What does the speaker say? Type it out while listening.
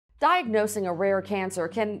Diagnosing a rare cancer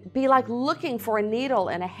can be like looking for a needle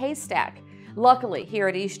in a haystack. Luckily, here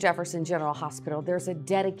at East Jefferson General Hospital, there's a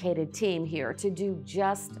dedicated team here to do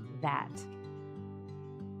just that.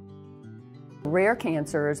 Rare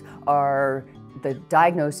cancers are the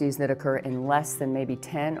diagnoses that occur in less than maybe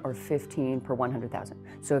 10 or 15 per 100,000.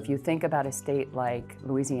 So if you think about a state like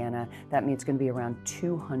Louisiana, that means it's going to be around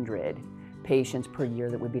 200 patients per year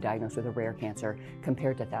that would be diagnosed with a rare cancer,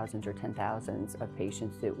 compared to thousands or 10,000s of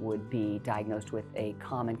patients that would be diagnosed with a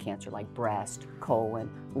common cancer like breast, colon,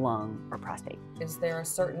 lung, or prostate. Is there a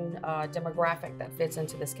certain demographic that fits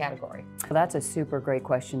into this category? Well, that's a super great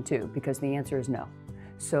question too, because the answer is no.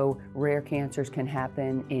 So rare cancers can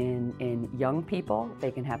happen in young people,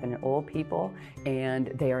 they can happen in old people, and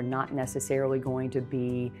they are not necessarily going to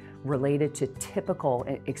be related to typical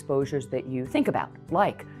exposures that you think about,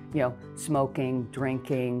 like smoking,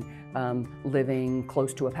 drinking, living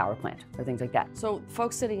close to a power plant, or things like that. So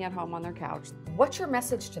folks sitting at home on their couch, what's your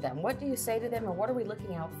message to them? What do you say to them, and what are we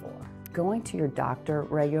looking out for? Going to your doctor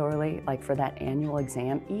regularly, like for that annual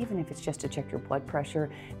exam, even if it's just to check your blood pressure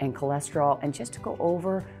and cholesterol, and just to go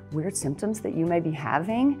over weird symptoms that you may be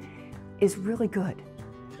having, is really good.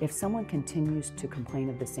 If someone continues to complain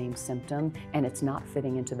of the same symptom and it's not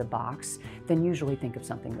fitting into the box, then usually think of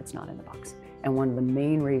something that's not in the box. And one of the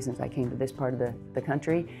main reasons I came to this part of the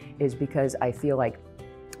country is because I feel like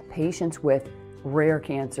patients with rare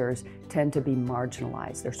cancers tend to be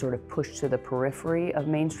marginalized. They're sort of pushed to the periphery of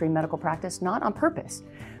mainstream medical practice, not on purpose,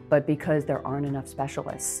 but because there aren't enough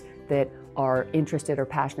specialists that are interested or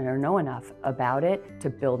passionate or know enough about it to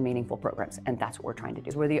build meaningful programs. And that's what we're trying to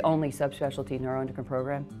do. We're the only subspecialty neuroendocrine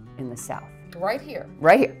program in the South. Right here?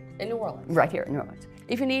 Right here. In New Orleans? Right here in New Orleans.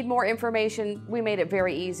 If you need more information, we made it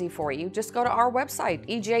very easy for you. Just go to our website,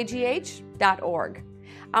 ejgh.org.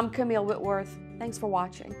 I'm Camille Whitworth. Thanks for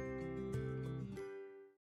watching.